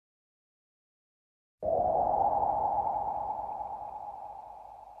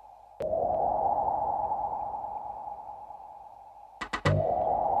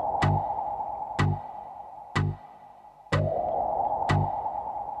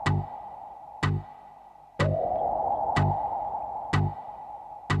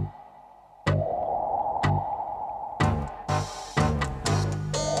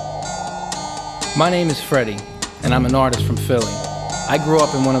My name is Freddie, and I'm an artist from Philly. I grew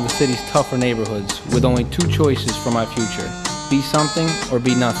up in one of the city's tougher neighborhoods with only two choices for my future: be something or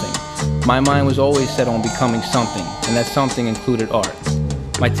be nothing. My mind was always set on becoming something, and that something included art.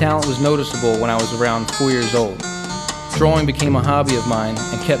 My talent was noticeable when I was around 4 years old. Drawing became a hobby of mine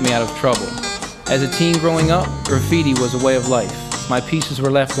and kept me out of trouble. As a teen growing up, graffiti was a way of life. My pieces were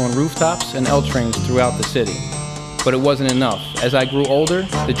left on rooftops and L trains throughout the city. But it wasn't enough. As I grew older,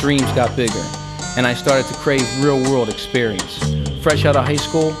 the dreams got bigger, and I started to crave real-world experience. Fresh out of high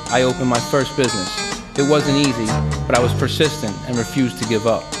school, I opened my first business. It wasn't easy, but I was persistent and refused to give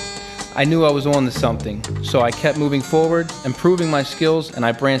up. I knew I was on to something, so I kept moving forward, improving my skills, and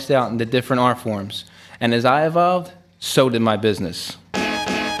I branched out into different art forms. And as I evolved, so did my business.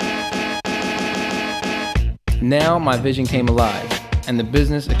 Now my vision came alive, and the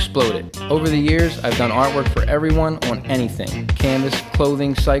business exploded. Over the years, I've done artwork for everyone on anything: canvas,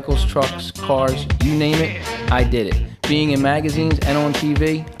 clothing, cycles, trucks, cars, you name it, I did it. Being in magazines and on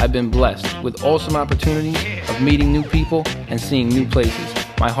TV, I've been blessed with awesome opportunities of meeting new people and seeing new places.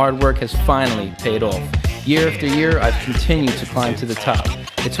 My hard work has finally paid off. Year after year, I've continued to climb to the top.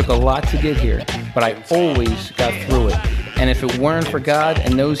 It took a lot to get here, but I always got through it. And if it weren't for God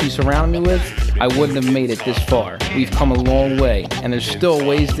and those He surrounded me with, I wouldn't have made it this far. We've come a long way, and there's still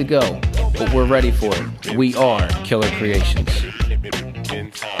ways to go, but we're ready for it. We are Killer Creations.